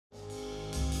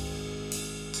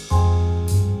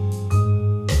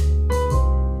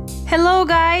Hello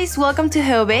guys, welcome to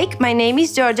GeoBake. My name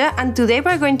is Georgia and today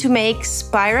we're going to make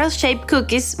spiral-shaped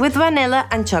cookies with vanilla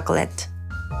and chocolate.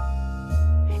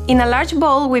 In a large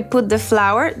bowl we put the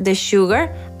flour, the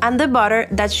sugar and the butter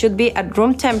that should be at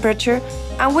room temperature,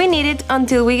 and we knead it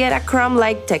until we get a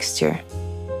crumb-like texture.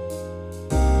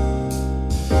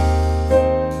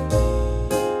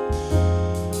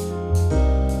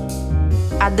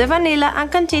 Add the vanilla and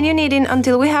continue kneading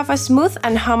until we have a smooth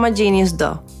and homogeneous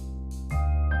dough.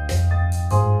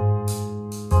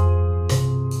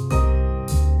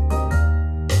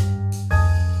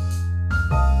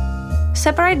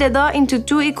 Separate the dough into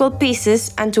 2 equal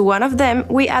pieces, and to one of them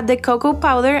we add the cocoa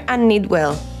powder and knead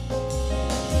well.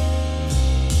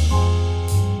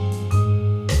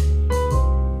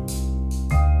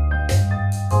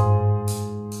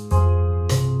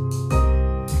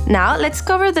 Now let's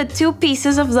cover the 2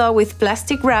 pieces of dough with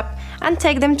plastic wrap and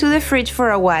take them to the fridge for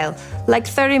a while, like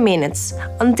 30 minutes,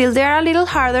 until they are a little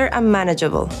harder and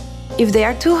manageable. If they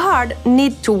are too hard,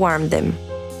 knead to warm them.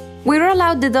 We roll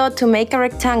out the dough to make a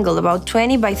rectangle about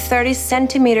 20 by 30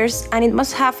 centimeters, and it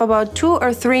must have about 2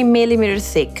 or 3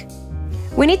 millimeters thick.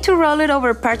 We need to roll it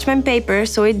over parchment paper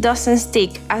so it doesn't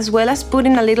stick, as well as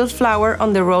putting a little flour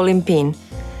on the rolling pin.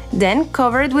 Then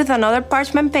cover it with another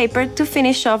parchment paper to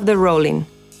finish off the rolling.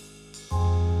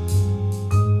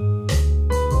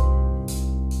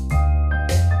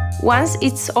 Once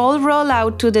it's all rolled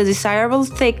out to the desirable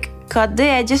thick, cut the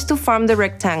edges to form the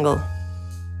rectangle.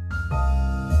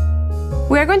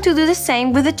 We are going to do the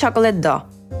same with the chocolate dough.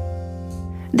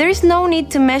 There is no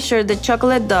need to measure the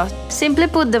chocolate dough, simply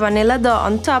put the vanilla dough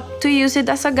on top to use it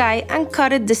as a guide and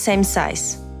cut it the same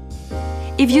size.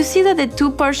 If you see that the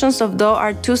 2 portions of dough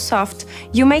are too soft,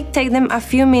 you may take them a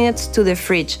few minutes to the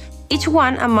fridge, each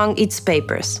one among its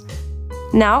papers.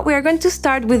 Now we are going to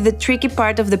start with the tricky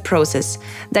part of the process,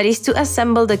 that is to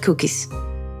assemble the cookies.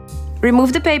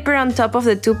 Remove the paper on top of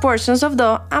the 2 portions of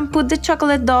dough and put the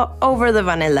chocolate dough over the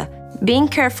vanilla, being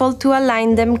careful to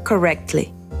align them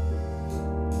correctly.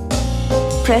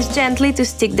 Press gently to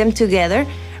stick them together,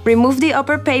 remove the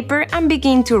upper paper and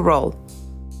begin to roll.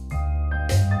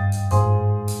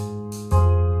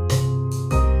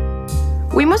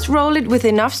 We must roll it with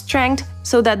enough strength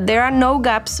so that there are no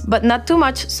gaps, but not too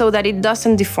much so that it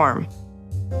doesn't deform.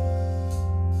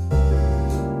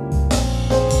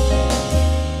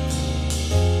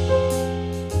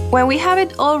 When we have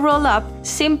it all rolled up,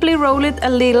 simply roll it a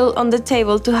little on the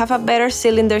table to have a better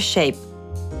cylinder shape.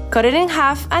 Cut it in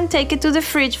half and take it to the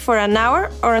fridge for an hour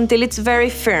or until it's very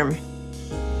firm.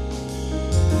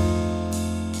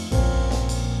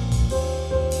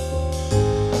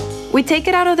 We take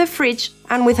it out of the fridge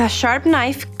and with a sharp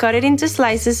knife cut it into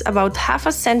slices about half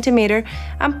a centimeter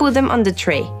and put them on the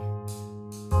tray.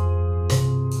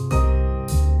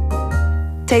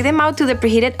 Take them out to the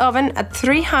preheated oven at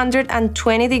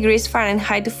 320 degrees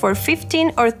Fahrenheit for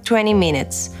 15 or 20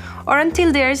 minutes, or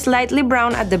until they are slightly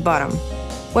brown at the bottom.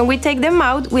 When we take them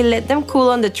out, we let them cool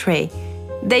on the tray.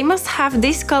 They must have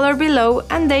this color below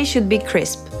and they should be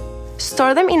crisp.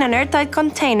 Store them in an airtight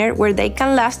container where they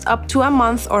can last up to a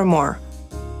month or more.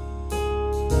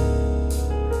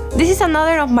 This is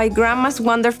another of my grandma's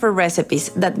wonderful recipes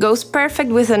that goes perfect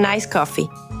with a nice coffee.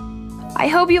 I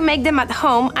hope you make them at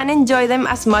home and enjoy them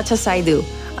as much as I do.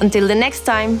 Until the next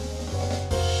time!